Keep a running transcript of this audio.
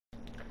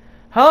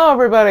Hello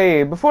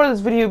everybody! Before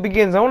this video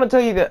begins, I want to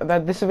tell you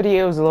that this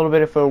video is a little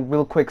bit of a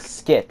real quick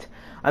skit.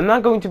 I'm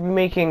not going to be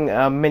making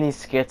many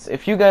skits.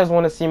 If you guys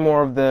want to see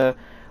more of the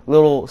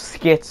little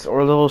skits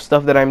or little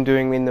stuff that I'm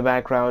doing in the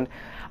background,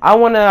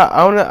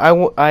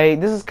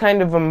 this is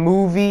kind of a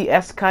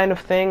movie-esque kind of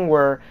thing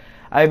where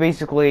I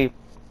basically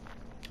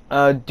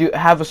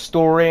have a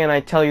story and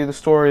I tell you the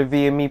story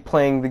via me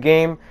playing the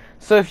game.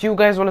 So if you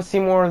guys want to see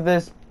more of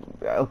this,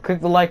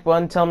 click the like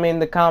button, tell me in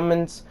the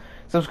comments.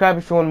 Subscribe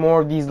if you want more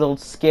of these little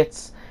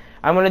skits.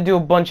 I'm going to do a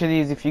bunch of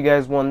these if you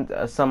guys want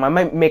some. I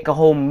might make a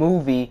whole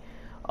movie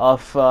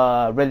of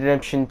Red Dead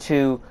Redemption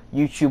 2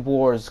 YouTube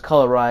Wars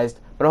Colorized.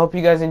 But I hope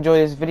you guys enjoy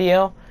this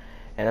video.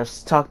 And I'll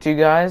talk to you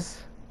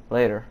guys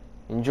later.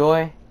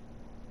 Enjoy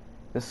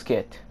the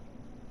skit.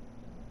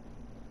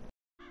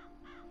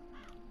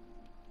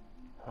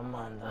 I'm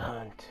on the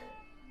hunt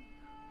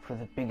for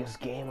the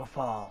biggest game of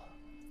all.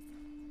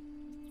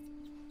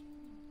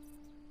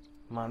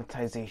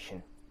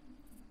 Monetization.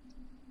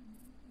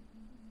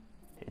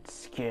 It's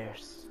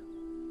scarce,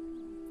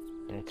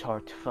 and it's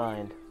hard to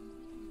find,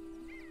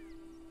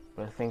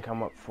 but I think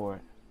I'm up for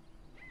it.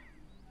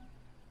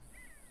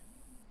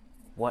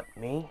 What,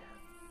 me?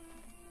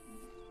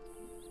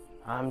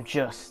 I'm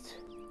just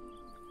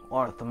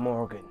Arthur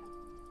Morgan,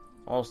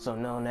 also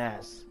known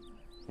as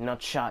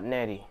Nutshot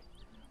Nettie,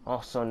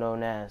 also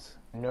known as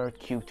Nerd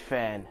Cute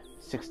Fan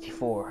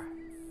 64,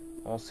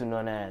 also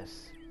known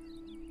as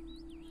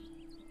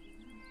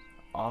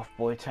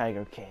Off-Boy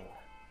Tiger King.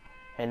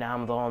 And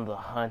I'm on the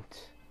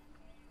hunt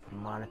for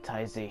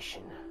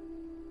monetization.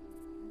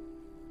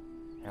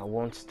 I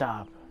won't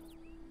stop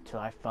till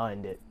I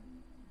find it.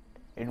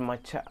 In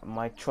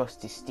my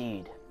trusty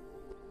steed,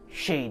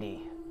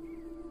 Shady.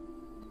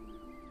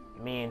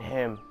 Me and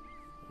him,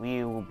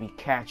 we will be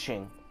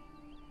catching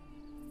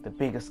the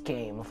biggest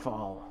game of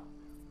all.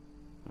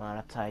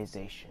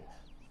 Monetization.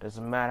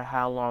 Doesn't matter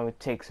how long it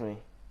takes me.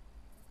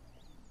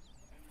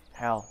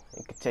 Hell,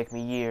 it could take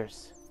me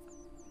years.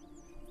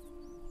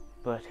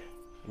 But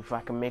if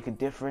I can make a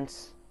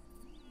difference,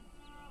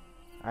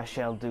 I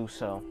shall do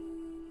so.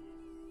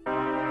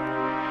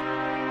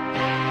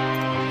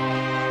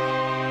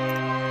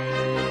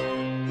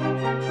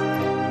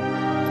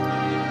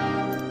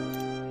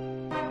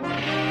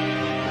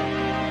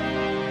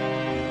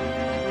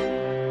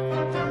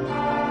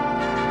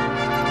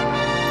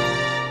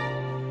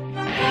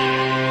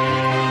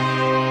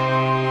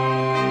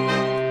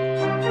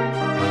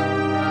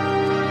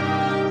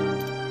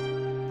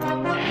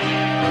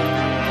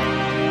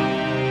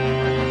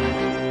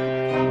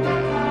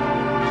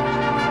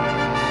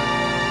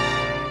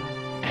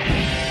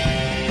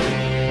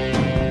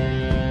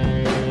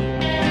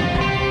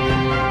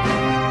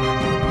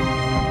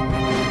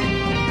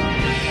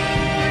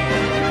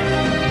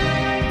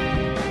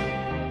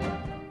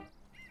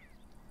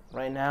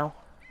 Right now,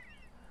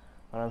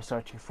 what I'm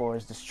searching for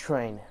is this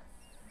train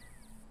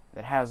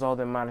that has all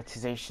the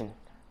monetization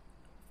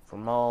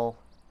from all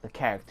the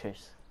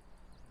characters.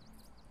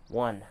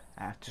 1,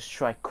 I have to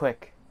strike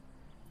quick.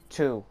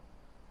 2,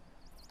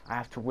 I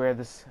have to wear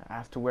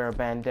a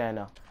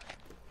bandana.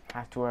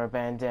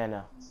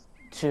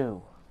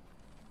 2,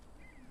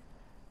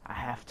 I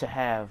have to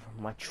have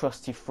my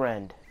trusty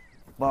friend,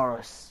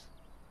 Boris,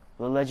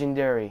 the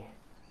legendary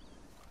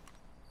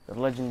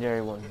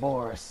one,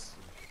 Boris.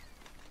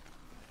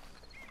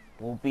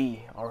 Will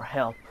be our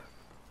help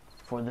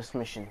for this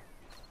mission.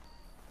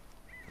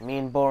 Me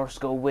and Boris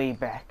go way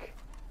back.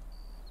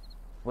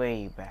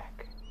 Way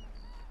back.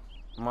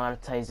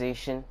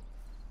 Monetization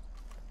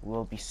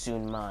will be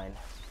soon mine.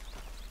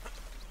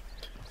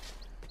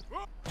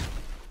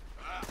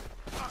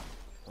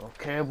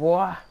 Okay,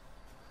 boy.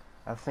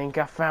 I think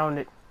I found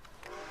it.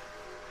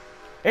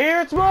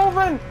 Here, it's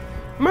moving!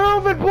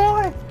 Move it,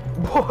 boy!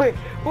 Boy,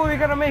 we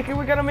gotta make it,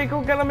 we gotta make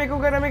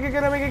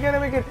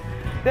it.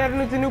 Dad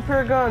needs a new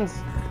pair of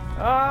guns.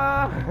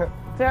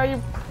 Tell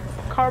you,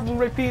 carbon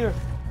repeater.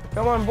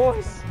 Come on,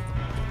 boys.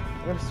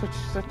 We gotta switch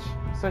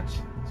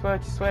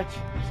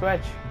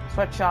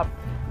shop.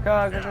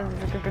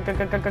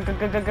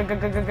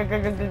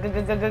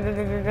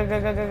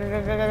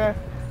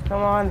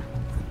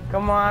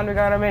 Come on, we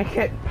gotta make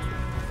it.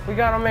 We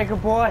gotta make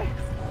it, boy.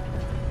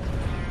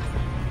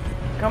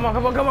 Come on,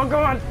 boy.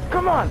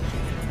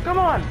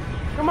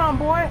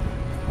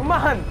 Come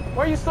on.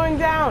 Why are you slowing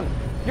down?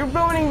 You're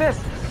ruining this.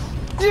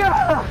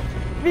 Yeah!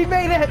 We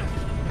made it!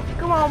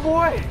 Come on,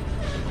 boy!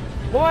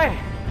 Boy!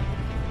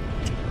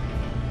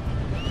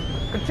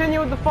 Continue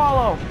with the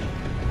follow.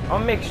 I'll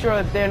make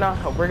sure that they're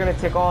not... We're gonna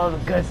take all the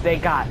goods they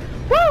got.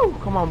 Woo!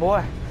 Come on,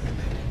 boy.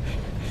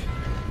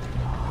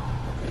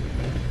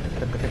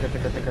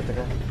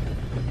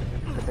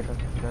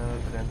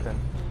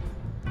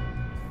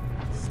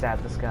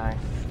 Stab this guy.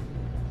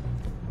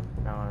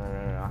 No.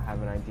 I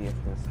have an idea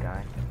for this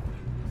guy.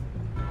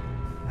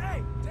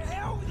 Hey, to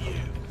hell with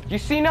you! You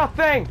see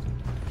nothing!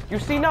 You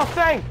see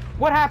nothing!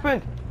 What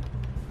happened?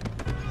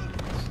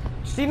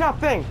 You see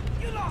nothing!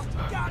 You lost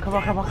your goddamn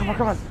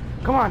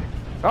Come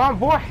on,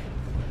 boy!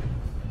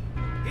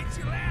 It's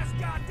your last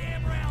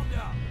goddamn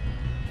roundup!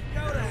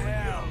 Go to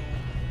hell!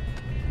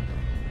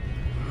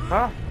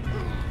 Huh?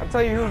 I'll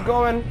tell you who's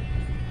going.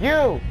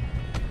 You!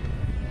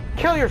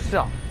 Kill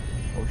yourself!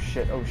 Oh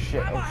shit, oh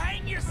shit, I'ma oh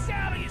hang your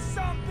saddle, you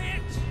son of a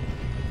bitch!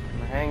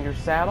 I'ma hang your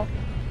saddle?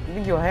 You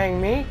think you'll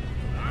hang me?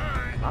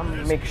 Alright, I'm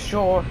gonna make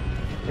sure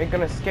you're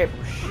gonna escape.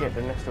 Oh shit,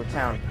 they're next to a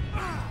town.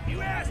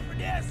 you asked for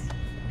this!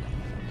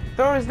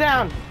 Throw us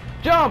down!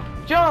 Jump!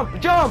 Jump!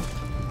 Jump!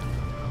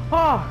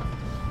 Oh!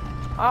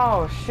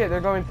 Oh shit, they're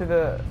going to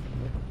the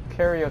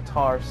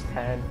Cariotar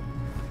stand.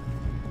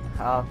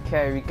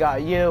 Okay, we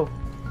got you.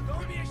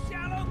 Gonna be a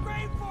shallow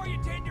grave for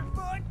you,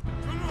 tenderfoot!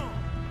 Come on!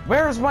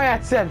 Where's my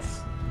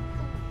AdSense?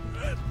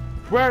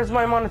 Where's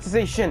my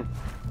monetization?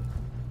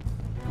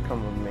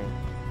 Come with me.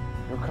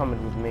 You're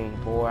coming with me,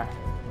 boy.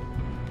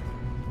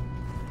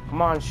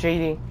 Come on,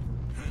 Shady.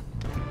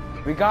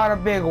 We got a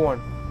big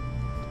one.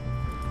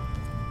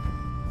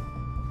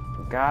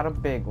 We got a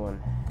big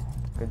one.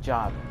 Good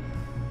job.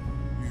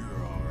 You're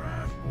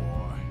alright,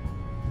 boy.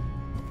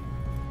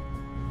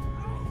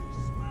 Oh,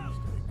 smells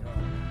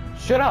good.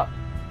 Shut up!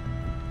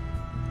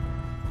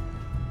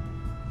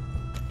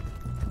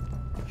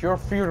 It's your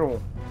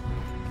funeral.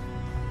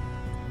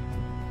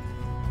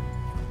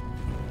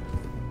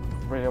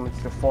 Bring them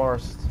into the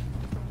forest.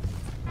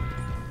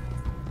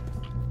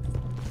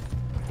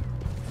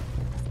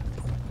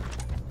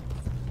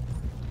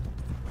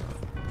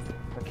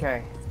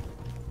 Okay.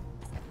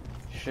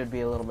 Should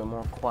be a little bit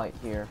more quiet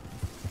here.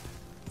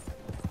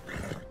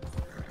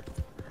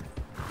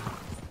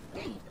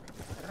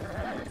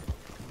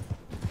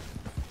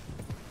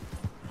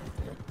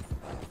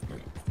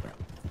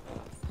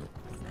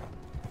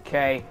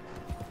 Okay.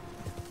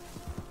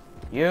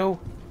 You've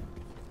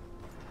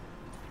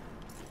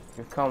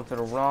come to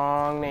the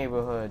wrong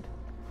neighborhood.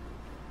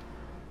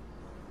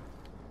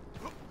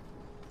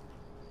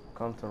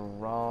 Come to the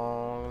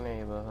wrong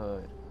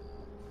neighborhood.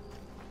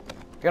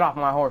 Get off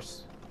my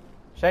horse.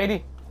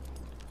 Shady.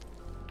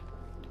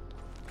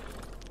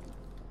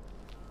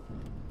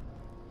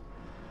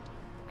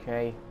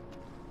 Okay.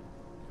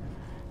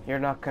 You're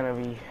not gonna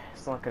be,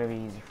 it's not gonna be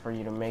easy for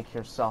you to make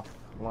yourself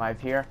alive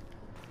here.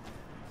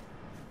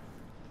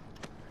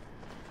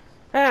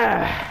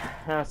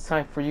 Now it's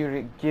time for you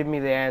to give me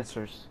the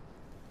answers.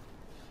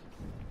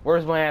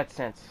 Where's my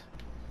AdSense?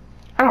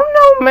 I don't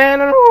know,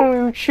 man. I don't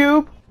know,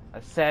 YouTube. I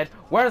said,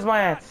 where's my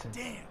AdSense?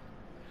 Damn!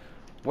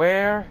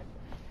 Where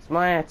is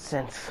my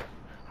AdSense?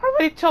 I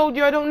already told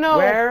you I don't know.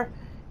 Where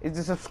is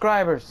the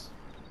subscribers?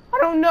 I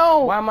don't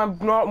know. Why am I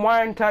not? Why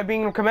aren't I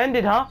being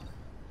recommended, huh?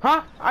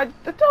 Huh? I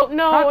don't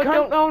know. I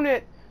don't own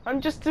it.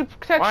 I'm just a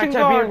protection guard.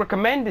 Why aren't I being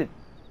recommended?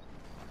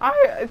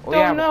 I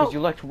don't know. Because you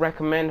like to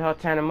recommend her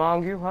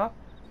Tanamongu, huh?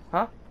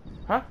 Huh?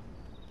 Huh?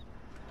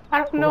 I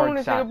don't know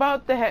anything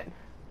about that.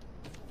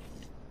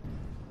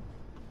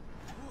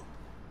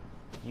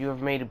 You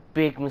have made a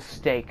big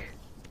mistake.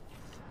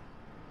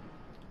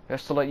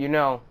 Just to let you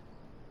know,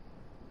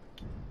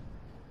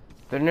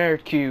 the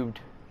Nerd Cubed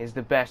is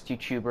the best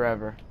YouTuber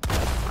ever.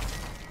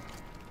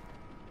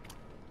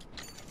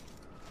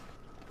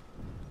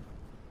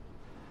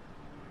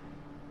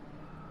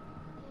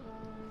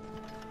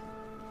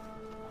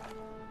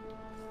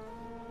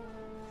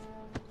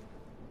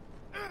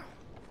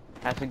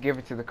 Have to give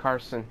it to the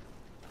Carson,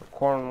 the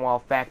Cornwall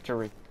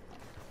factory.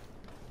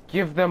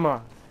 Give them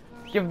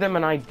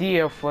an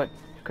idea of what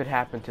could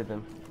happen to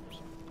them.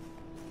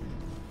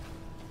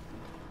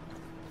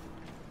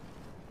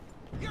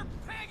 You're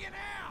pegging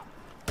out!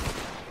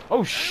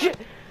 Oh shit!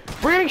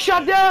 We're getting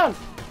shot down!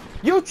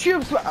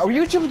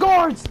 YouTube's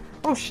guards!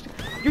 Oh shit!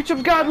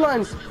 YouTube's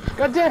guidelines!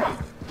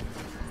 Goddamn!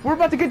 We're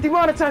about to get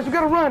demonetized, we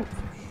gotta run!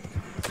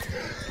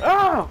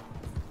 Oh!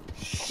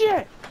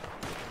 Shit!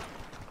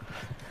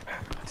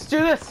 Let's do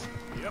this!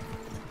 Yep.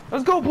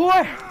 Let's go,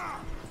 boy!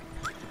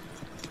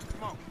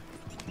 Come on.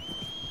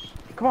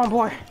 Come on,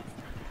 boy.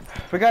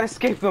 We gotta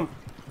escape them.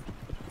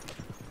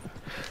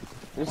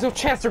 There's no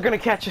chance they're gonna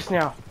catch us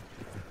now.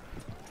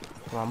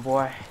 Come on,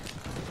 boy.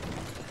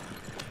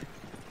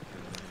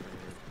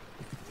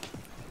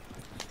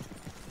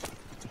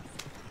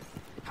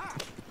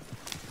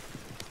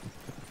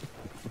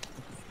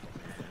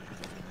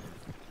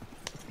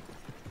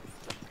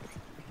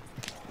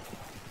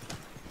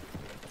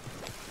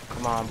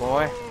 Come on,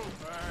 boy.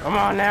 Come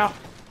on now.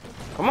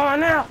 Come on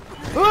now.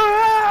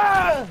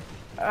 Ah!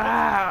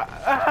 Ah!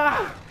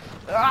 Ah!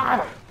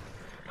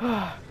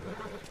 Ah!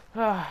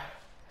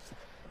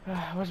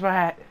 Ah! Where's my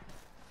hat?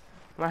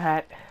 My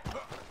hat.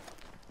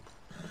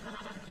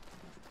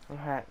 My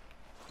hat.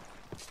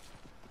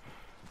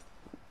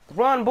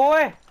 Run,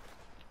 boy!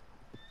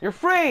 You're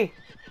free!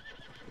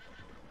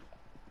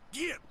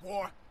 Get,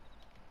 boy!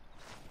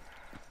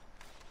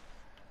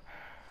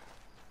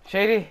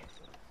 Shady?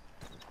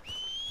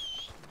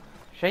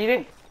 Shady?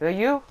 Is that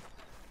you?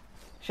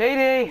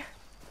 Shady! Is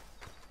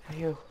that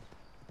you?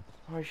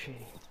 Where's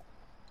Shady?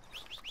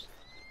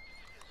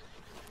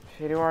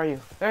 Shady, where are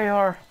you? There you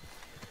are!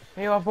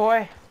 There you are,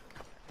 boy!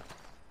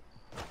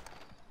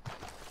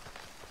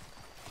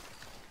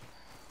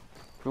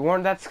 We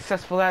weren't that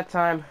successful that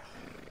time.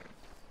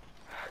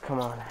 Come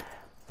on.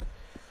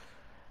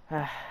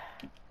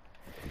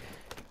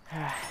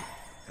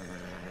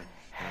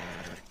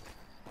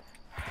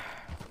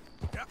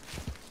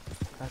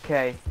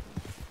 Okay.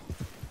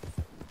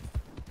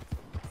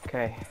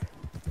 Okay.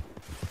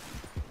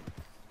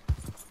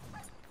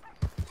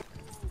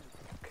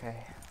 Okay.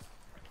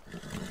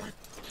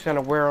 Just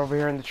gonna wear over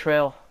here in the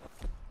trail.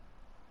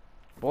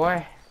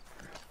 Boy.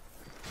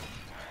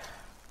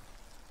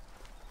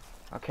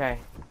 Okay.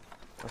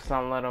 Let's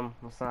not let him.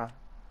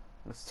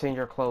 Let's change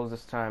our clothes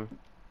this time.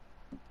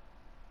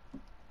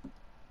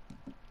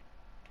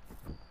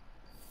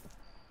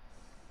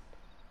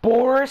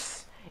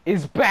 Boris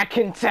is back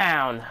in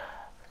town.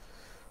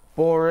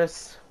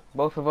 Boris,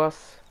 both of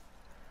us,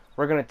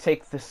 we're gonna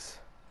take this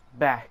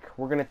back.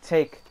 We're gonna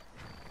take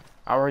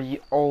our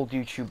old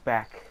YouTube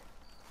back.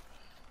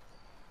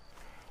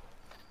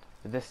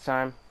 But this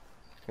time,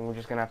 I think we're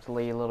just gonna have to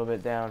lay a little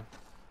bit down.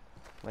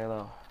 Lay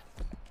low.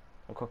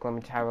 Real quick, let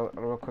me have a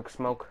real quick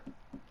smoke.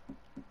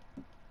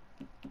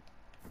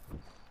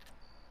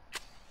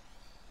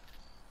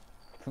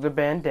 For the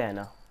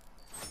bandana.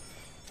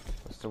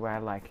 That's the way I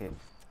like it.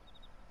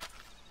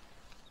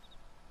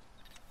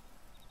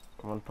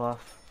 Come on,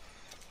 Puff.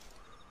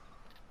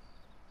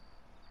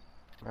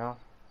 Well.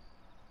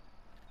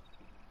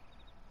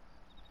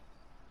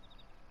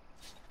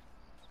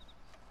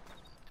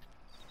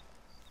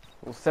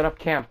 We'll set up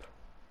camp.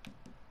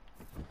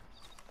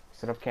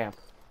 Set up camp.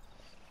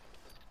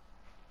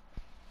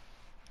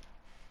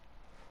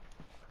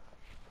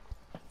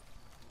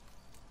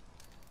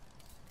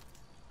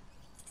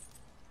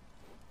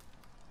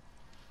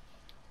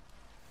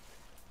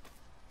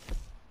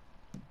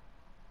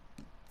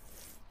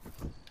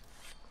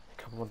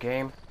 Couple of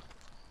game,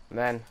 and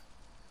then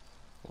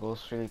we'll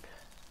sleep.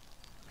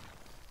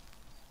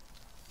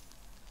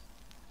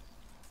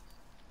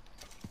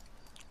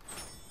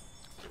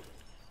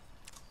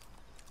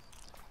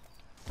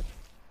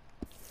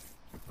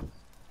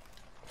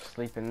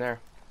 Sleep in there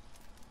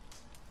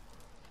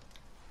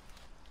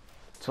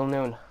till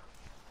noon.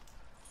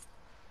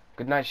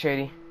 Good night,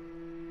 Shady.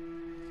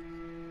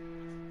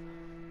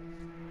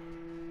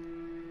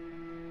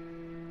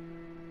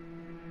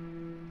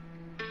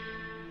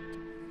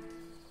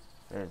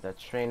 There's that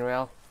train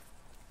rail.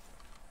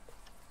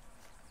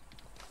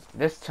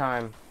 This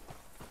time,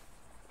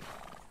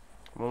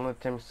 we won't let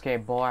them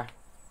escape, boy.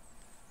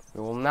 We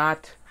will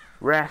not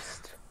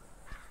rest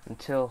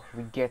until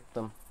we get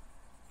them.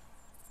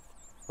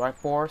 Right,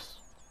 Boris?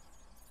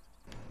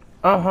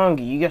 I'm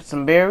hungry. You got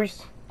some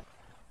berries?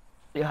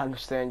 Yeah, I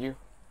understand you.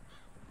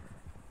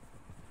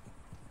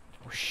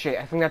 Oh shit!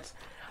 I think that's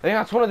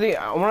one of the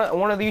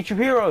YouTube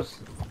heroes.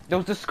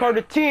 Those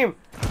discarded team.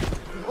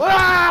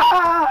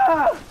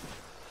 Ah!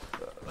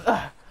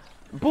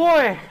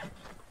 Boy.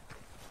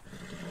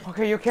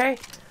 Okay, you okay?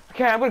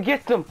 Okay, I'm gonna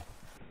get them.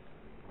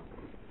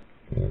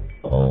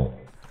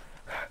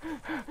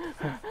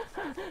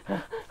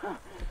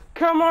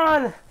 Come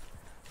on!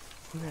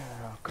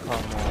 Oh, come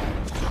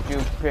on,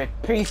 stupid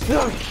piece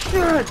of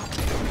shit! I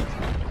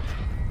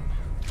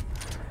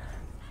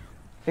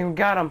think we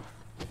got him.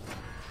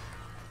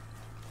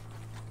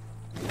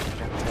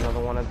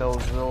 Another one of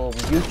those little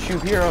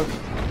YouTube heroes.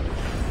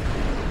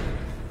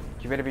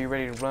 You better be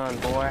ready to run,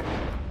 boy.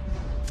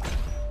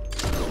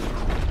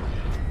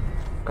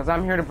 Because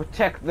I'm here to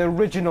protect the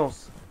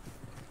originals.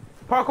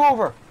 Park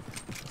over!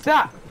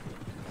 Stop!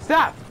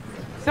 Stop!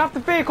 Stop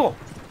the vehicle!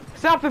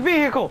 Stop the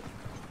vehicle!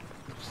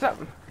 Stop!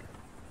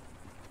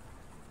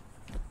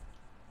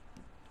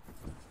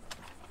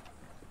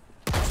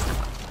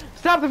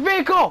 Stop the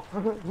vehicle!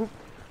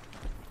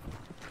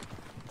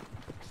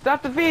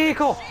 Stop the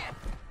vehicle!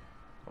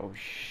 Oh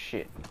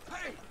shit.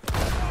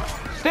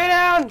 Stay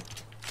down!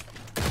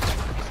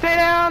 Stay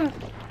down!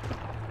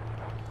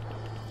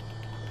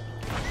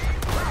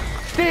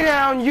 Stay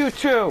down, you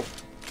two!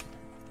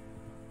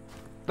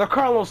 The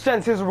Colonel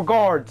sends his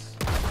regards.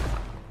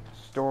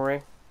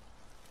 Story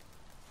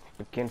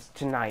begins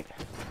tonight.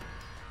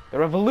 The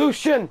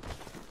revolution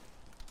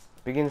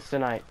begins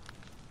tonight.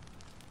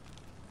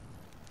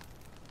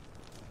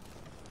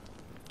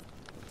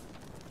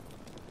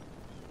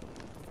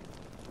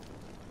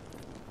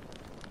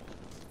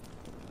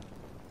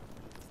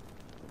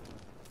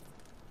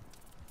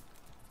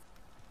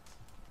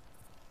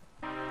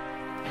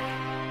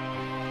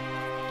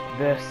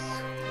 This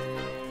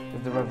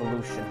is the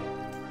revolution.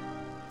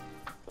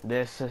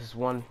 This is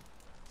one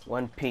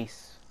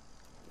piece.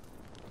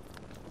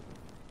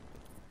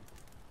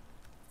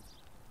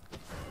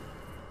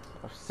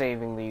 Of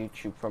saving the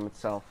YouTube from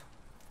itself.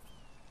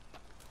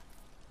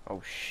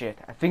 Oh shit,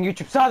 I think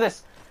YouTube saw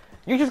this!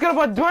 YouTube's got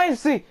about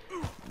dependency!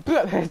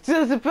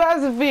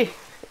 Dependency!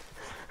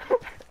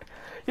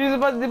 YouTube's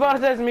about to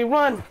demonetize me,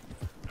 run!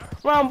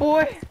 Run,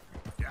 boy!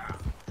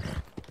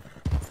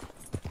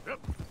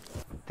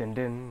 Dun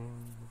dun.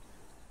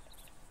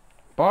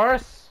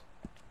 Boris?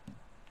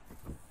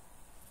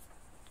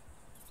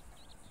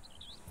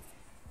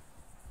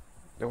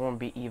 They won't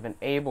be even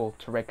able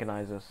to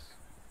recognize us.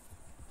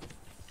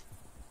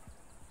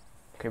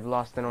 Okay, we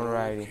lost the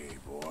notoriety. Okay,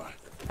 boy.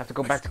 Have to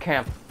go back to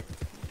camp.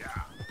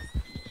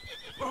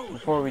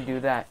 Before we do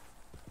that,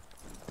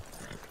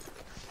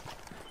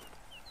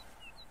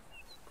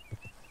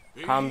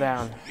 calm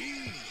down.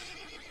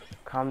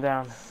 Calm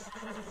down.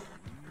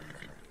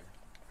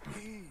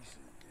 Easy.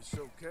 It's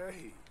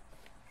okay.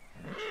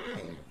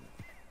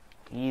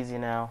 Easy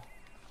now.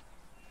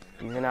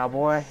 Easy now,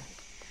 boy.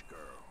 Girl.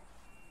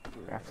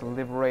 We have to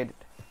liberate it.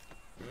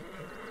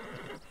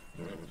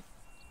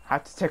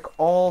 Have to take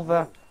all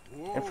the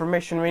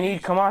information we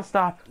need. Come on,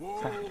 stop.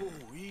 Stop.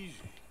 Easy.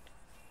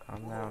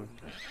 Calm down.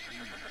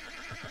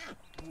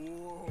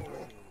 Whoa.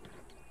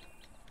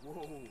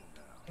 Whoa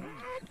now.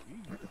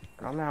 Easy.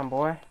 Calm down,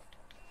 boy.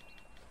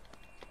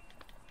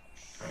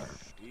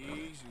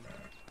 Easy.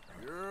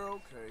 You're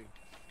okay.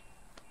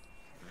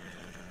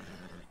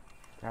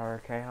 Now we're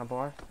okay, huh,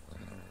 boy?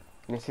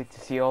 You need to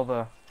see all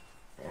the...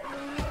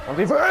 I'll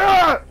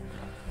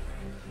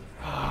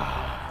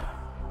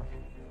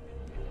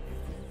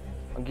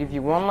give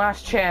you one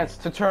last chance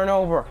to turn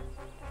over.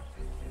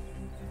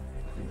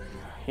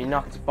 He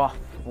knocked buff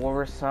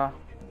Boris, huh?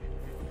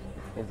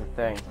 Here's the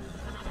thing.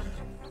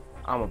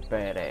 I'm a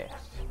badass.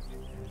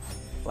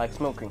 Like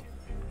smoking.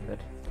 Good.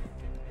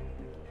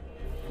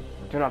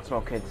 Do not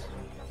smoke, kids.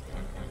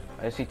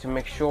 I just need to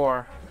make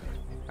sure.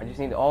 I just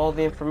need all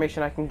the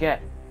information I can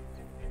get.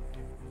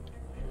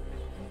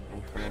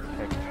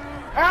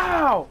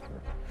 Ow!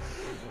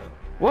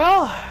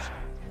 Well,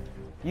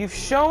 you've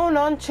shown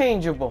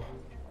unchangeable.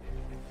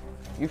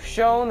 You've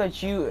shown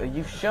that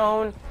you've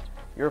shown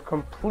your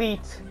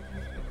complete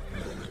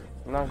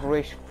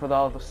inauguration for the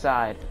other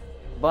side.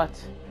 But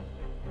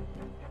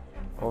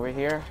over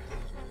here,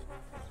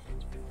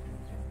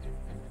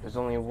 there's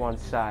only one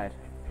side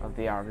of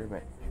the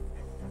argument.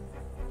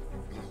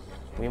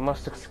 We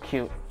must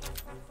execute,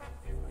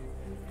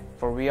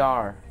 for we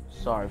are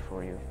sorry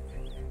for you.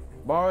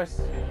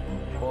 Boris,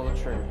 pull the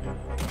trigger.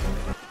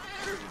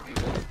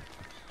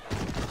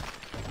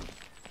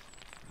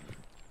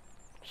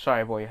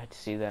 Sorry, boy, you had to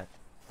see that.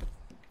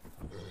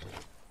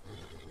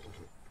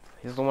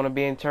 He doesn't want to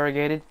be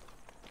interrogated.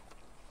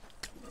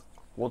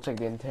 We'll take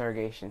the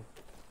interrogation.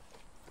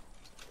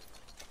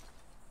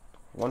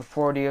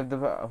 140 of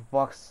the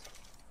bucks,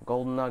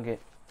 golden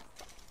nugget.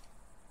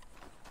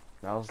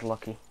 That was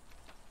lucky.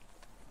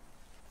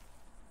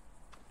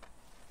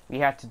 We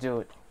had to do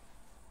it.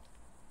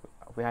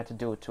 We had to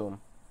do it to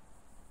him.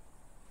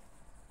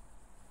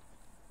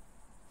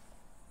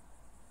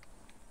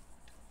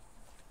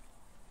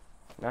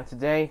 Now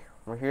today,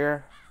 we're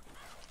here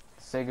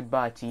to say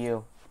goodbye to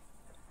you.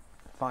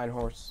 Fine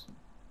horse.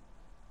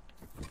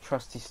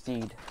 Trusty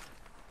steed.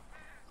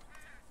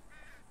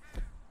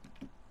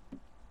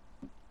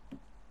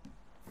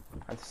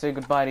 I have to say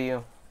goodbye to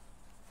you.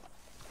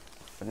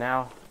 But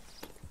now,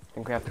 I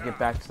think we have to get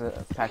back to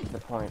the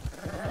point.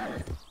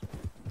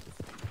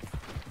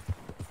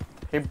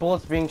 Hey,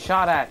 bullets being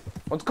shot at.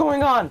 What's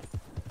going on?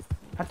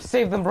 Have to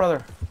save them,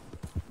 brother.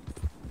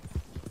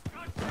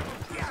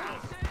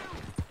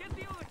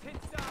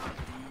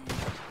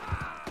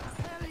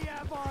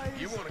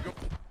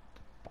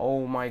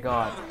 Oh my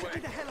god.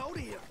 Get the hell out of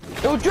here.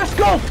 Yo,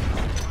 Driscoll!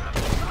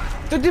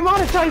 The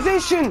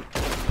demonetization!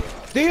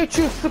 The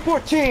YouTube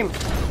support team!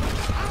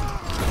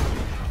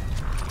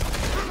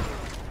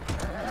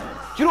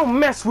 You don't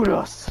mess with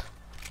us!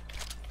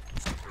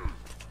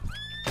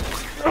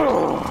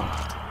 Ugh.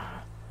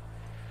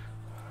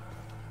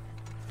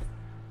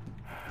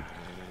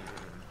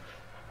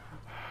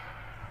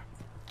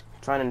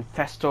 Trying to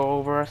infesto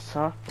over us,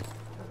 huh?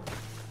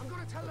 I'm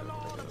gonna tell the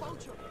law all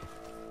about you.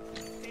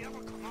 If they ever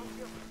come out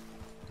here.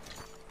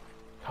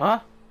 Huh?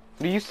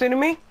 What do you say to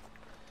me?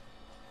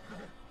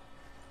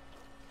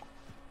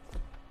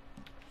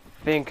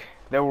 Think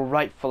they were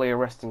rightfully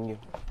arresting you.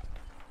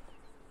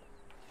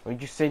 What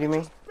did you say to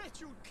me? Bet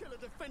you'd kill a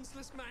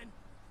defenseless man.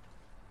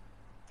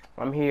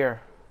 I'm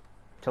here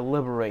to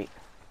liberate.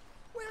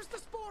 Where's the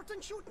sport in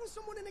shooting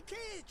someone in a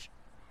cage?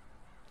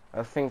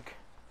 I think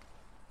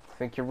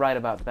you're right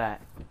about that.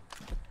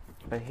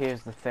 But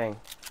here's the thing.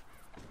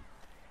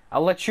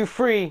 I'll let you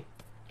free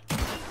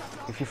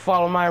if you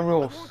follow my I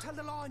won't rules. tell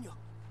the law on you.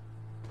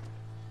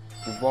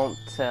 You won't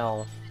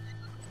tell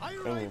I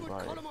ride with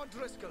anybody.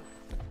 Colorized.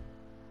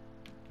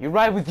 You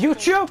ride with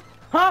YouTube?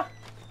 Huh?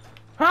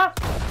 Huh?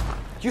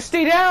 You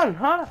stay down,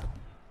 huh?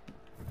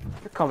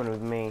 You're coming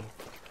with me.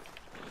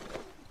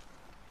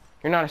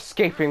 You're not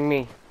escaping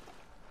me.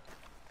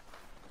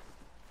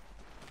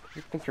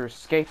 You think you're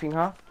escaping,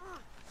 huh?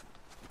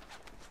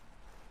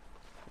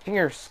 You think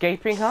you're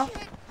escaping, huh?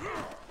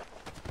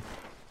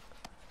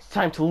 It's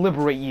time to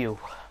liberate you.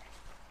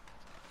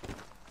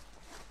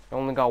 You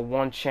only got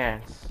one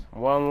chance.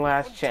 One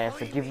last chance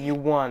to give you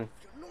one.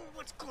 You know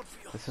what's good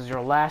for you. This is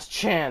your last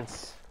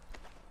chance.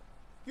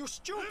 You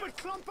stupid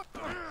clump of...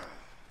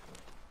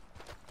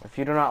 If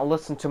you do not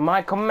listen to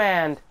my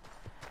command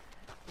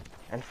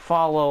and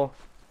follow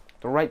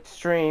the right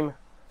stream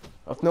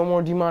of no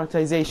more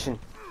demonetization,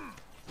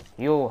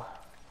 you'll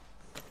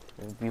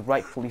be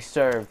rightfully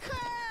served.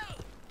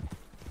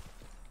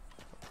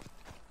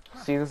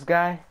 See this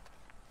guy?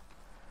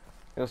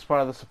 He was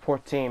part of the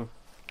support team.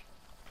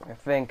 I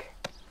think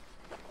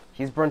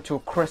he's burned to a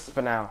crisp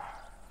now.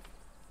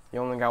 You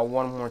only got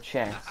one more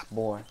chance,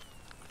 boy.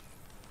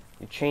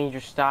 You change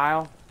your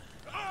style,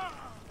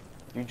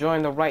 You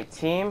join the right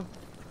team,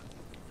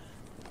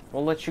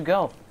 we'll let you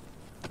go.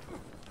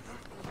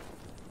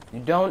 You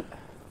don't,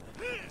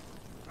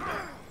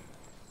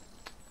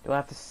 you'll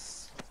have to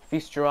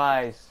feast your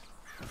eyes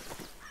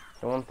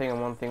to one thing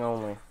and one thing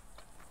only.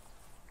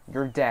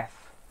 Your death.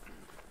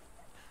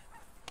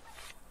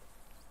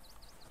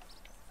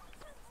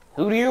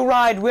 Who do you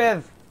ride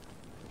with?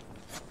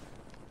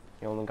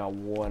 You only got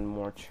one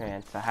more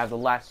chance. I have the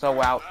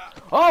lasso out.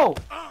 Oh!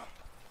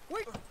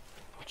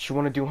 What you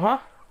wanna do, huh?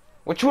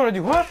 What you wanna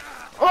do, huh?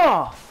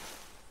 Oh!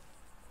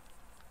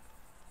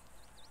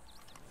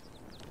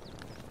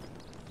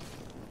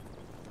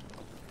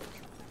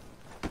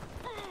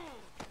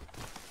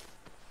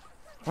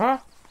 Huh?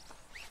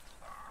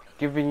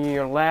 Giving you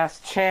your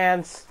last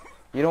chance.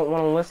 You don't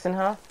want to listen,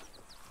 huh?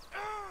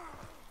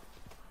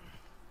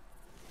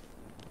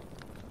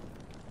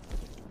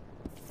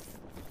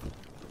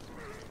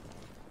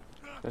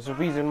 There's a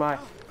reason why.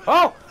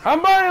 Oh!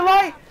 I'm burning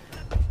light!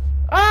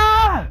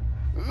 Ah!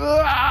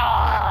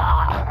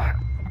 Ah!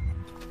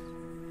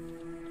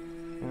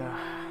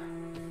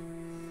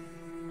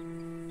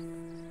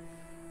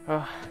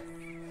 Oh.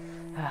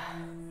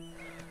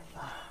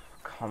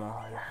 Come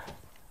on.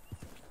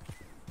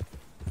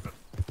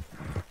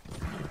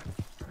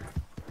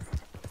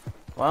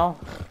 Well,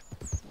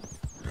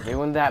 they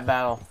won that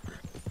battle.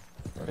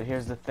 But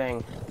here's the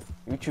thing.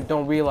 YouTube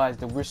don't realize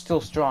that we're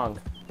still strong.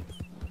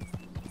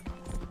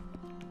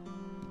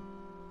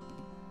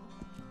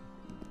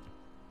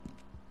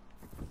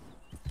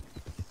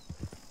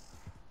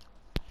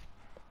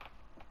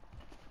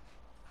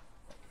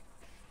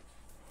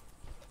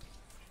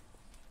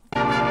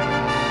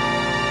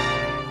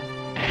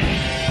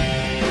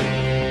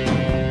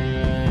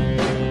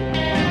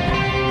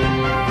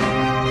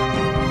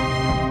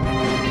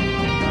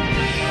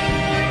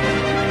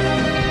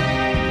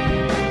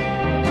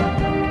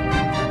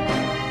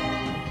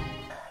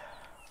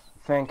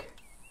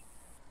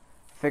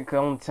 I think the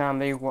only time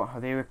they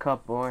wake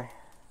up, boy,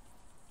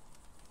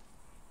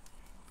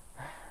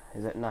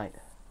 is at night.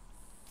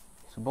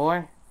 So,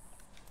 boy,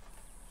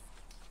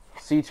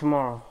 see you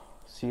tomorrow.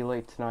 See you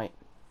late tonight.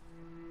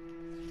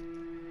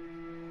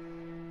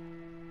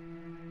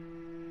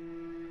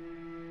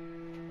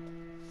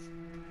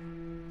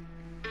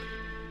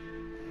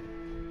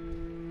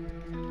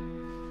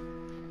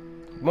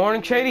 Good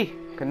morning, Shady.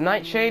 Good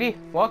night, Shady.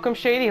 Welcome,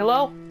 Shady.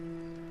 Hello.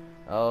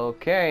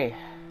 Okay.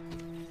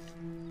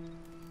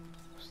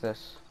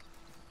 This?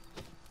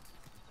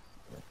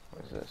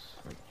 What is this?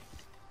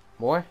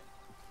 Boy?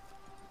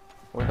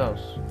 What are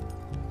those?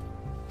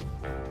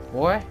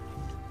 Boy?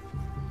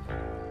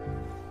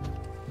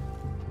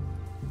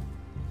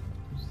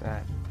 What's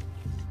that?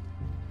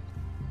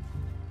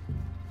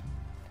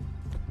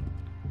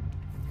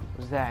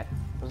 What's that?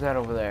 What's that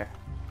over there?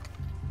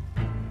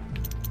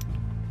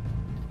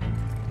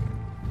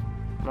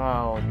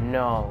 Oh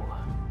no.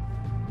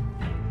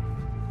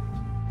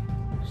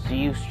 See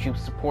you, YouTube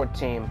support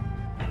team.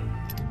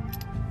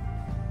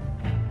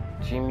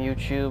 Team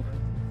YouTube.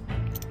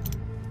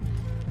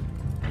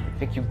 You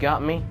think you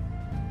got me?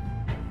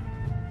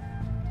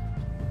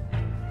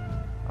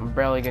 I'm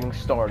barely getting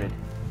started.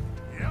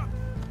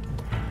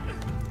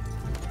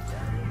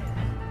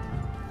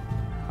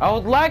 I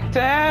would like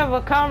to have a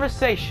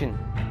conversation.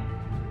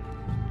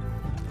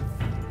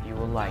 You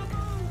will like.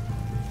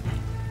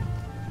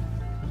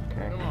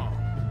 Okay. Come on.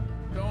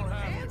 Don't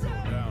have to go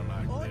down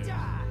like this.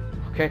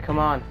 Okay, come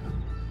on,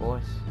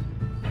 boys.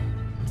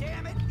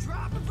 Damn it,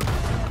 drop it.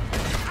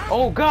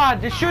 Oh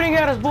God, they're shooting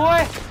at us,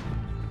 boy!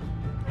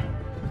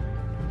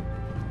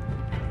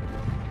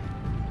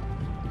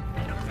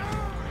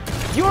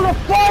 You wanna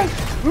fight?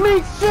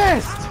 Meet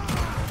fist!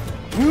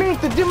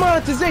 Meet the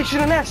demonetization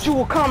and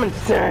actual common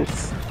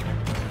sense!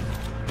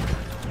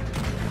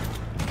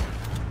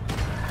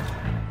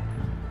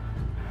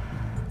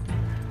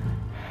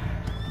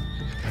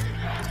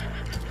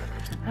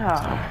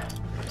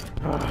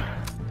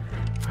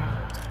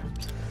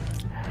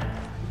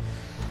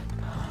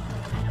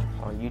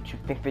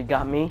 YouTube think they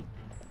got me?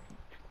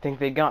 Think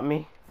they got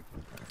me?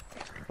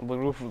 The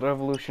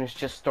revolution is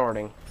just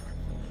starting.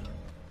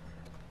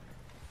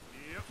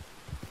 Yep.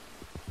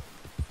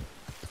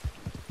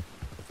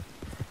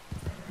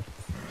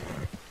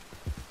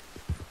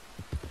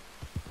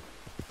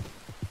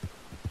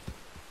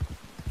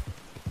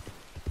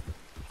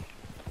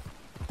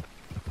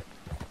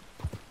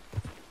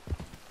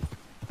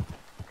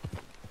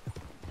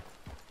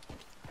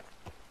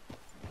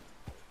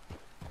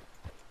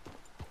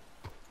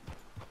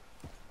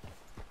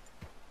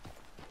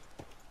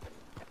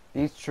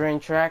 These train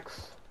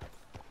tracks,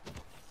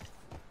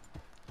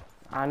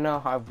 I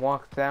know I've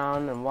walked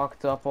down and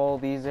walked up all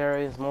these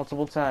areas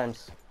multiple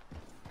times,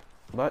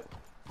 but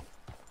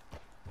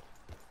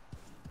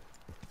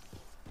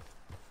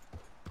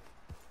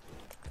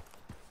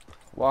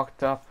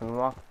walked up and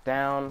walked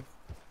down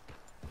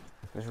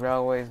these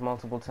railways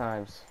multiple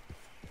times.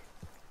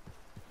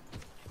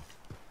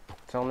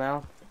 Till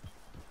now,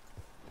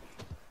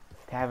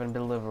 they haven't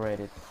been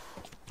liberated.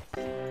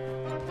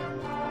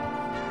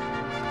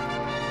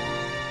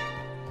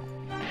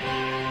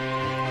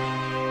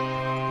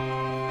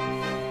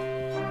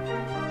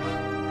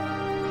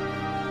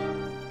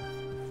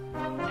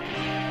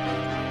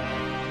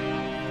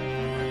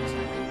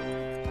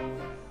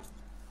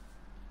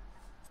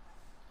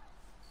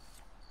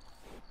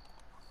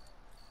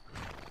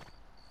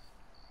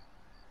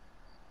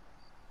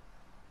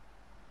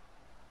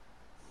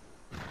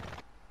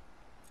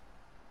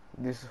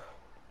 These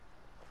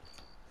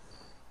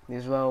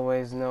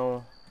railways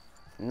know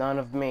none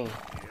of me.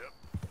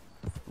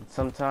 And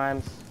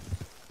sometimes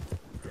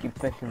keep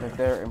thinking that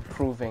they're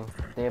improving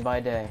day by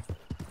day.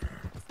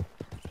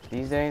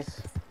 These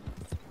days,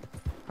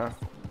 huh?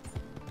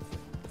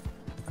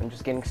 I'm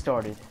just getting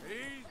started.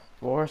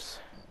 Boris,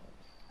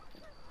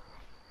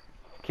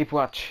 keep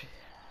watch.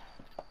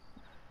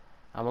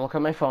 I'm gonna look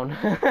at my phone.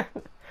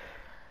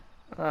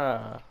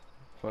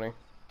 Funny.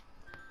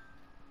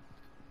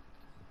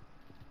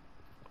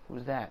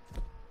 Who's that?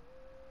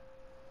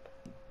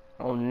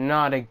 Oh,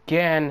 not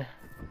again.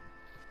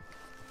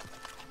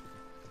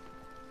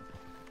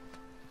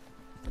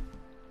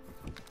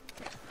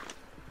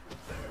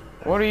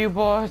 What are you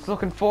boys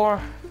looking for?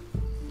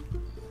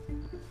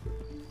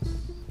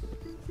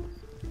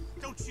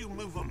 Don't you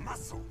move a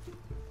muscle.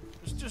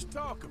 Let's just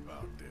talk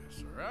about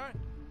this, alright?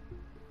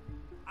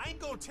 I ain't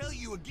gonna tell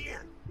you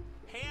again.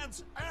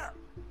 Hands up.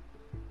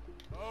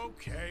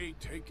 Okay,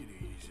 take it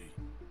easy.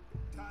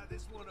 Tie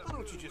this one up. Why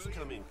don't you just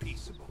come in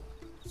peaceable?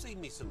 Save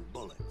me some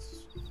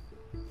bullets.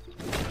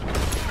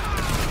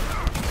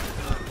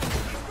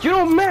 You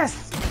don't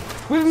mess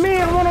with me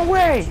and run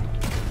away!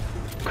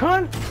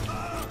 Cunt!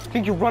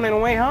 Think you're running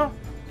away, huh?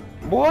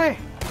 Boy!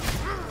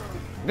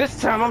 This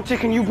time I'm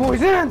taking you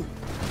boys in!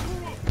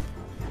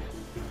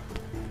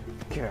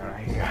 Get out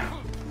of here.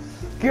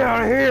 Get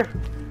out of here!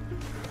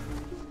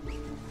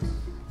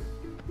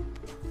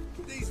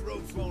 These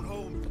ropes won't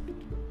hold.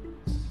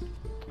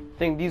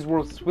 Think these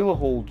words will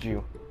hold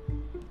you.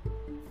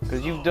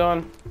 Because you've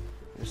done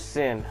your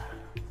sin.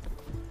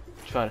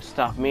 Try to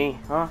stop me,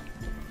 huh?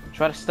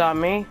 Try to stop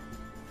me?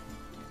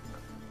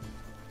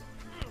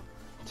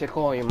 Take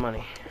all your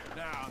money.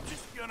 Now I'm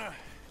just gonna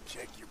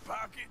check your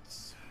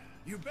pockets.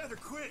 You better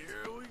quit.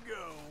 Here we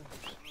go.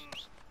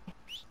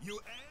 You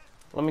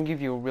Let me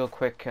give you a real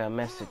quick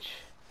message.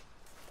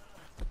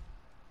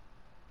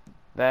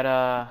 That,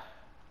 I'm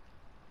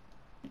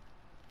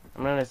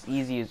not as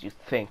easy as you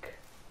think.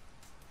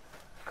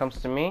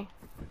 Comes to me.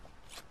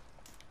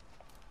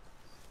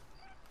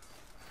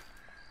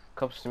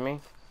 Comes to me.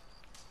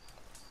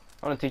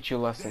 I want to teach you a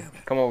lesson.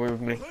 Come over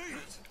with me.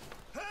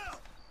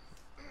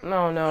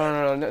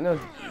 No.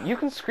 You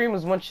can scream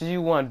as much as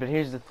you want, but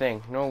here's the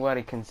thing.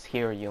 Nobody can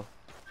hear you.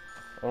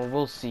 Or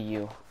will see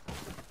you.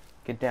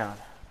 Get down.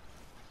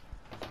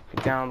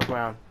 Get down on the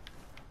ground.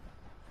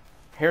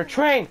 Here,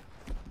 train!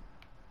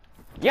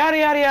 Yada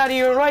yada yada,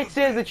 your right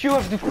says that you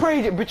have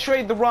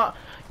betrayed the wrong,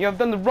 you have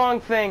done the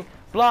wrong thing,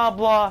 blah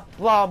blah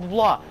blah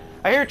blah.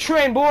 I hear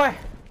train, boy!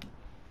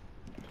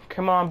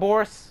 Come on,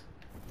 Boris.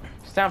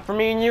 It's time for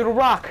me and you to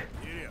rock.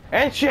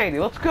 And Shady,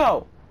 let's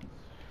go!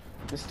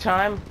 This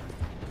time,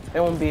 they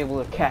won't be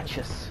able to catch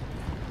us.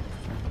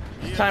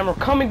 This time we're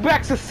coming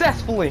back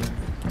successfully!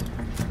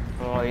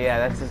 Oh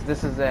yeah,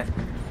 this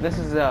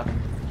is a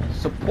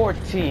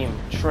support team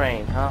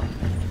train, huh?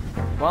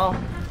 Well,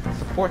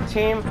 support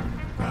team,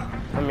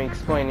 let me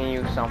explain to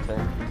you something.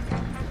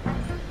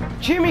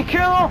 Jimmy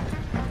Kimmel!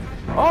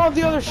 All of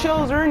the other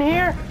shows are in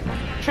here?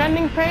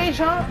 Trending page,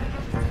 huh?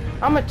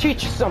 I'm gonna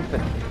teach you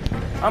something.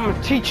 I'm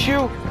gonna teach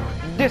you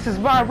this is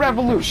my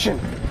revolution.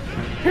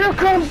 Here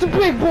comes the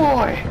big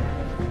boy!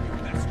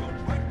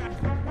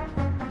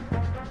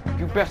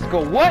 You best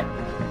go what?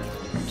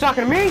 You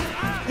talking to me?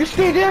 You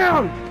stay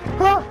down!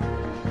 Huh?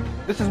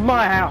 This is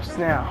my house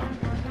now.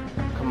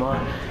 Come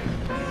on.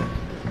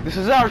 This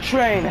is our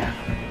train.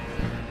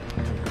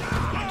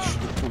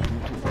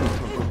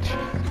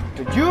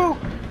 You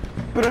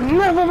better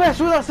never mess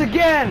with us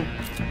again!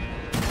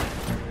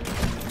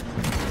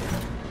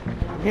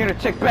 I'm here to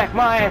take back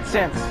my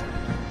AdSense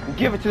and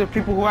give it to the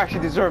people who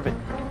actually deserve it.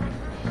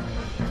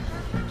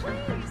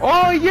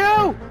 All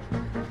you!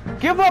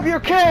 Give up your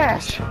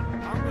cash! I'm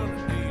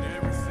gonna need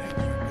everything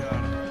you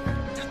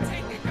got. just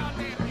take it,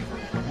 goddamn you.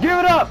 Give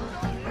it up!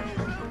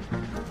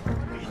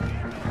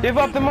 Give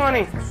up the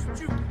money!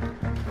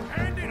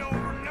 Hand it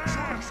over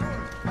now.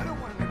 I don't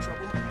want any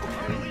trouble.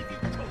 I'll leave you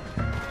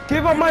to.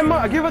 Give up my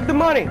money! Give up the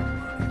money!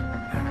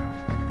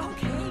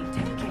 Okay,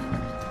 take it.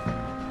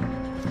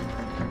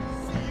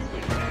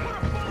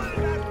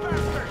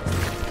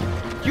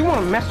 You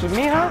wanna mess with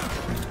me, huh?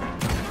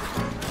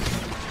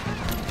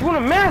 You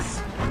wanna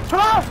mess?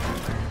 Huh?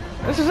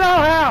 This is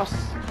our house!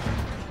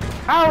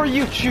 Our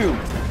YouTube!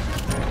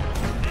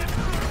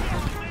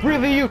 We're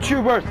the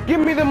YouTubers! Give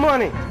me the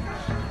money!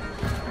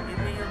 Give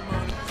me your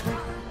money.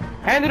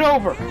 Hand it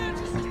over! Yeah,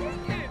 just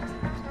take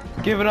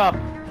it. Give it up!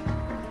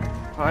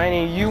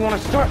 Any of you wanna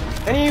start?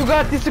 Any of you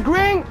got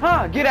disagreeing?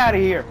 Huh? Get out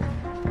of here!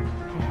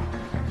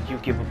 You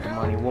give up the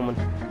money, woman.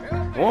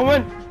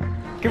 Woman!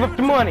 Give up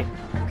the money!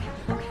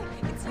 Okay,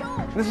 it's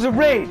yours. This is a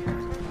raid!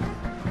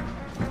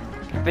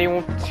 If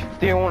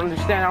they won't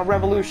understand our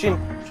revolution,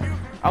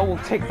 I will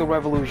take the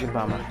revolution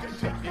by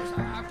myself.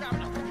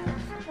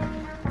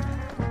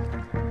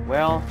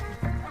 Well,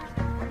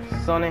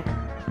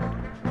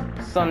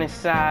 sunny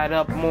side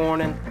up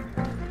morning.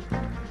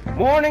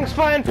 Morning's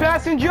fine,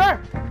 passenger!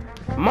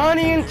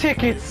 Money and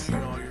tickets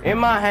in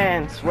my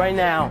hands right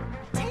now.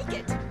 Take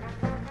it.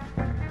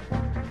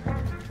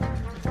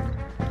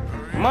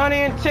 Money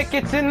and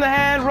tickets in the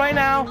hand right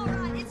now.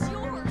 It's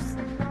yours.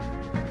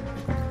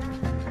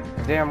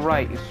 Damn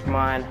right, it's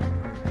mine.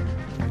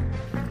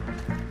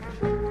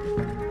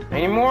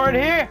 Any more in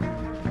here?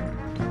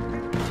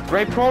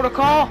 Great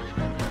protocol.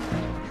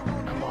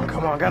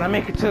 Come on, gotta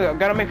make it to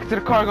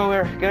the cargo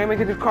area. Gotta make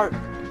it to the car.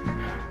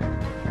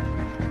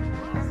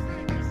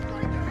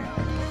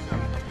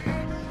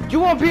 You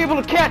won't be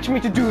able to catch me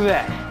to do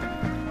that.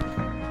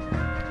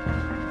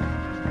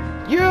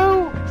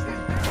 You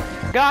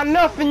got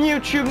nothing,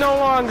 YouTube, no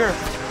longer.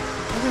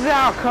 This is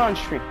our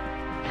country.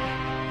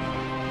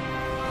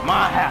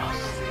 My house.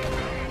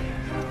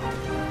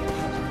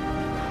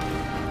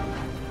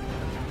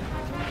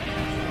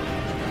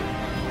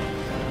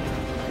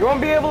 You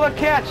won't be able to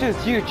catch us,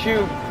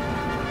 YouTube.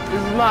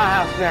 This is my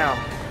house now.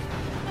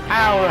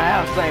 Our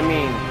house, I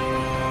mean.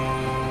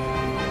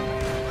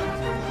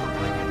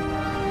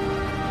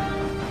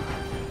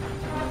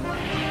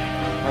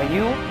 Are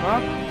you, huh?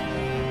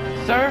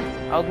 Sir,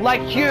 I would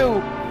like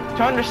you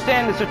to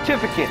understand the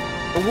certificate.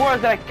 The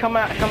words that comes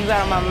out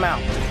of my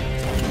mouth.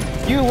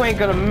 You ain't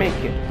gonna make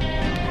it.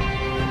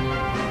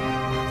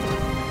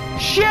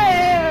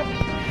 Shit!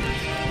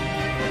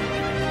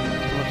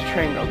 Let's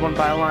train goes one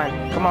by a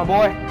line. Come on,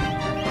 boy.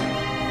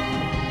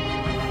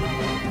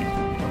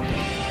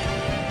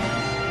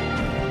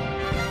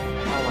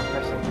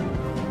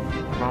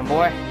 Come on,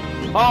 boy.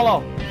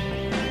 Follow.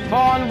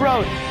 Fall on the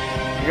road.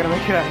 You're gonna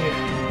make it out here.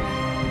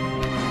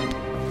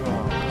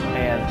 Oh,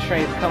 man, the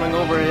train's coming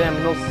over to them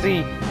and they'll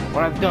see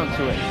what I've done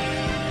to it.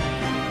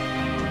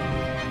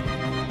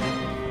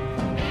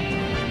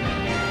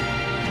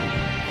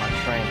 My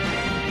train.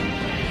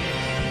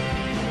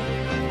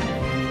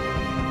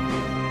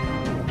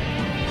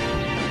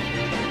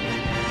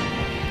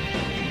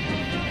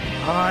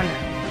 Come on.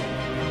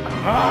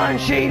 Come on,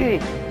 Shady.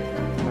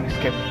 I'm gonna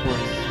escape the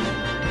police.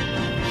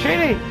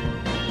 Shady!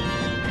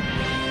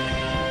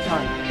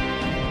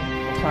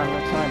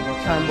 No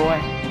time, boy.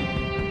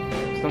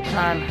 There's no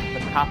time. The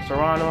cops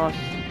are on us.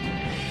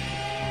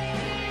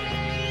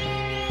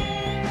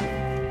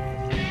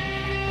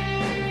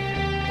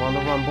 We're on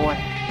the run, boy.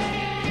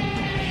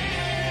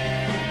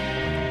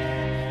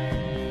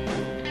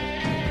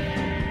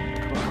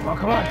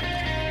 Come on.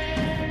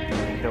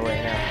 Get away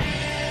now.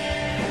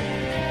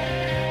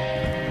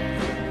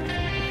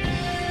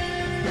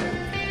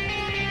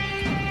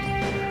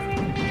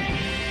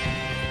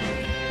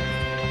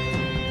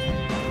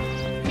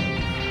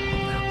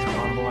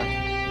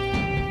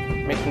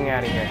 Making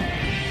out of here.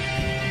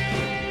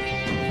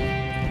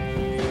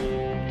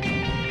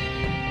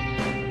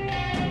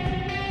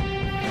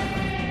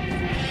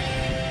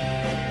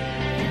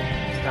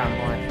 It's time,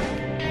 boy.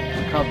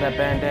 Look out that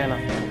bandana.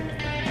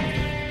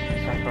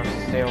 It's time for us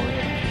to stay over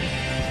here.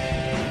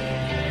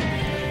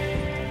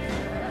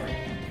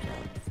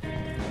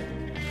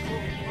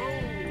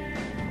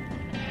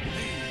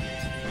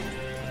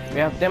 We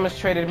have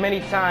demonstrated many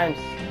times.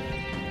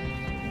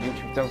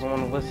 YouTube doesn't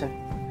want to listen.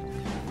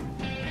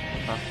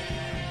 Huh?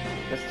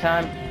 This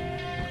time,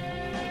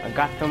 I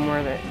got them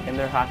where they're in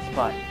their hot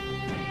spot.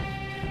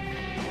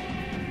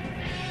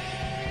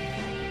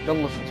 They'll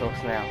listen to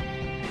us now.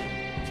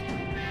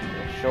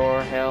 They'll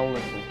sure hell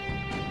listen.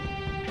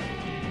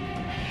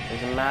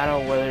 Doesn't matter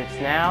whether it's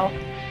now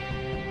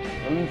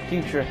or in the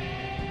future.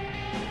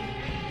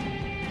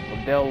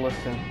 But they'll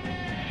listen.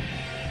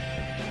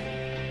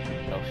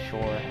 They'll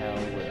sure hell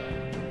will.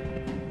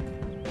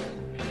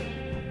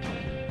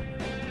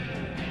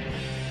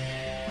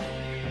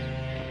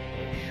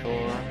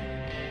 Sure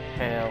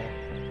hell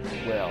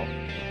will.